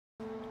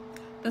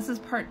This is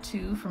part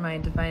 2 for my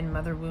Divine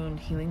Mother Wound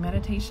healing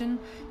meditation.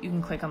 You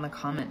can click on the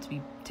comment to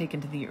be taken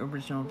to the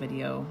original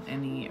video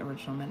and the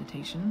original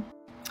meditation.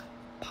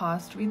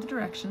 Pause to read the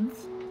directions.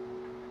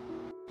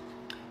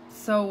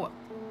 So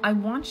I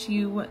want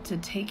you to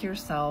take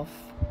yourself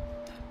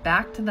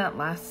back to that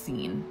last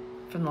scene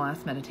from the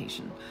last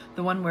meditation.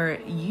 The one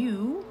where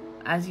you,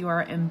 as you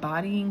are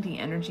embodying the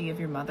energy of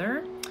your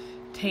mother,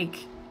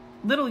 take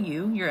little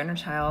you, your inner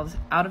child,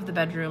 out of the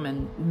bedroom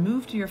and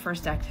move to your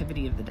first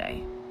activity of the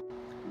day.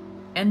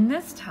 And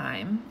this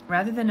time,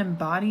 rather than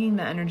embodying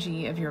the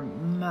energy of your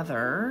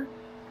mother,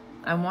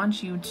 I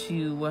want you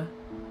to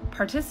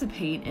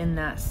participate in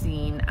that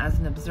scene as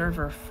an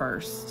observer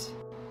first,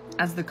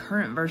 as the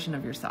current version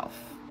of yourself.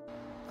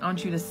 I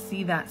want you to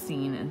see that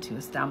scene and to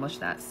establish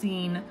that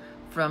scene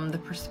from the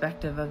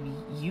perspective of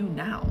you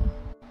now.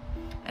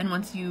 And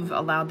once you've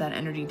allowed that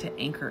energy to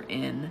anchor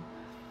in,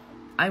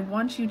 I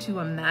want you to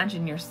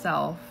imagine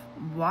yourself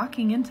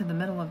walking into the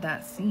middle of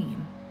that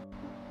scene.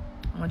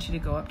 I want you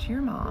to go up to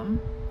your mom,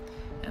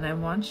 and I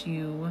want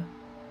you,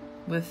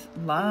 with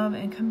love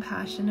and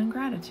compassion and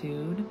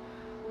gratitude,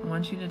 I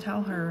want you to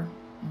tell her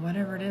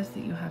whatever it is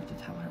that you have to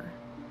tell her.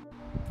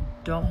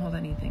 Don't hold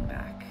anything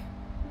back.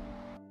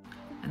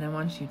 And I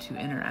want you to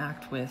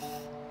interact with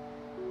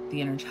the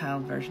inner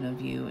child version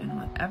of you in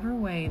whatever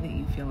way that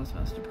you feel is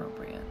most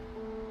appropriate.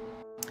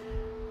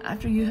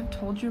 After you have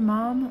told your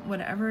mom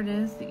whatever it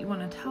is that you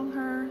want to tell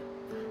her,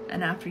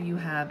 and after you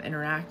have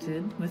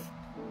interacted with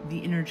the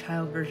inner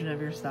child version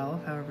of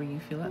yourself, however you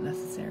feel it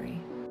necessary,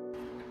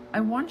 I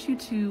want you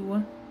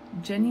to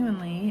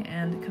genuinely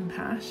and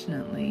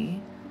compassionately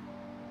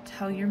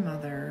tell your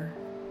mother,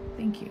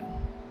 thank you.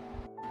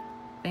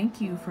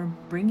 Thank you for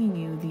bringing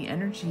you the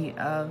energy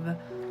of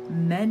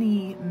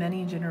many,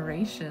 many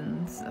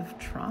generations of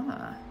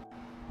trauma.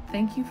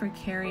 Thank you for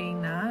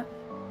carrying that.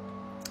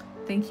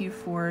 Thank you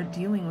for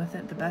dealing with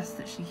it the best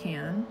that she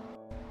can.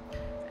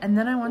 And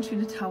then I want you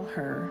to tell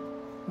her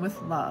with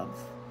love,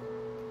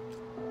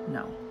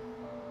 no.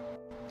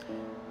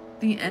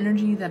 The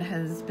energy that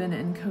has been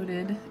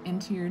encoded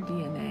into your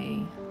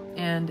DNA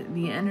and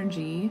the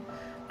energy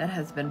that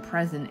has been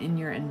present in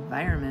your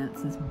environment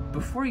since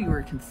before you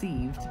were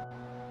conceived,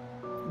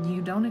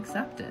 you don't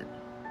accept it.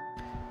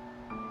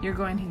 You're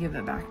going to give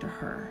it back to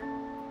her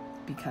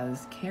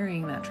because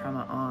carrying that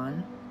trauma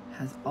on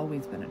has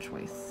always been a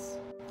choice.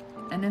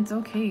 And it's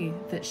okay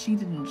that she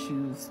didn't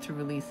choose to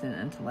release it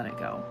and to let it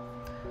go,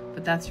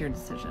 but that's your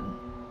decision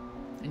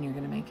and you're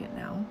going to make it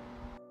now.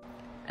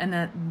 And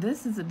that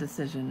this is a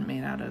decision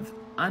made out of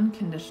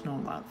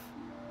unconditional love,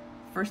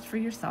 first for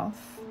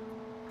yourself,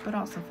 but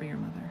also for your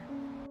mother.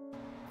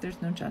 There's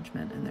no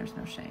judgment and there's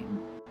no shame.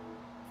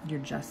 You're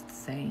just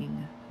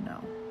saying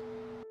no.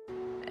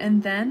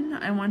 And then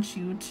I want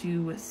you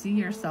to see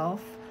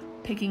yourself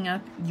picking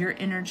up your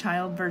inner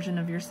child version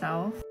of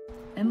yourself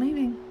and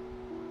leaving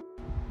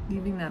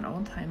that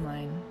old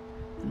timeline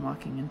and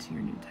walking into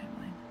your new timeline.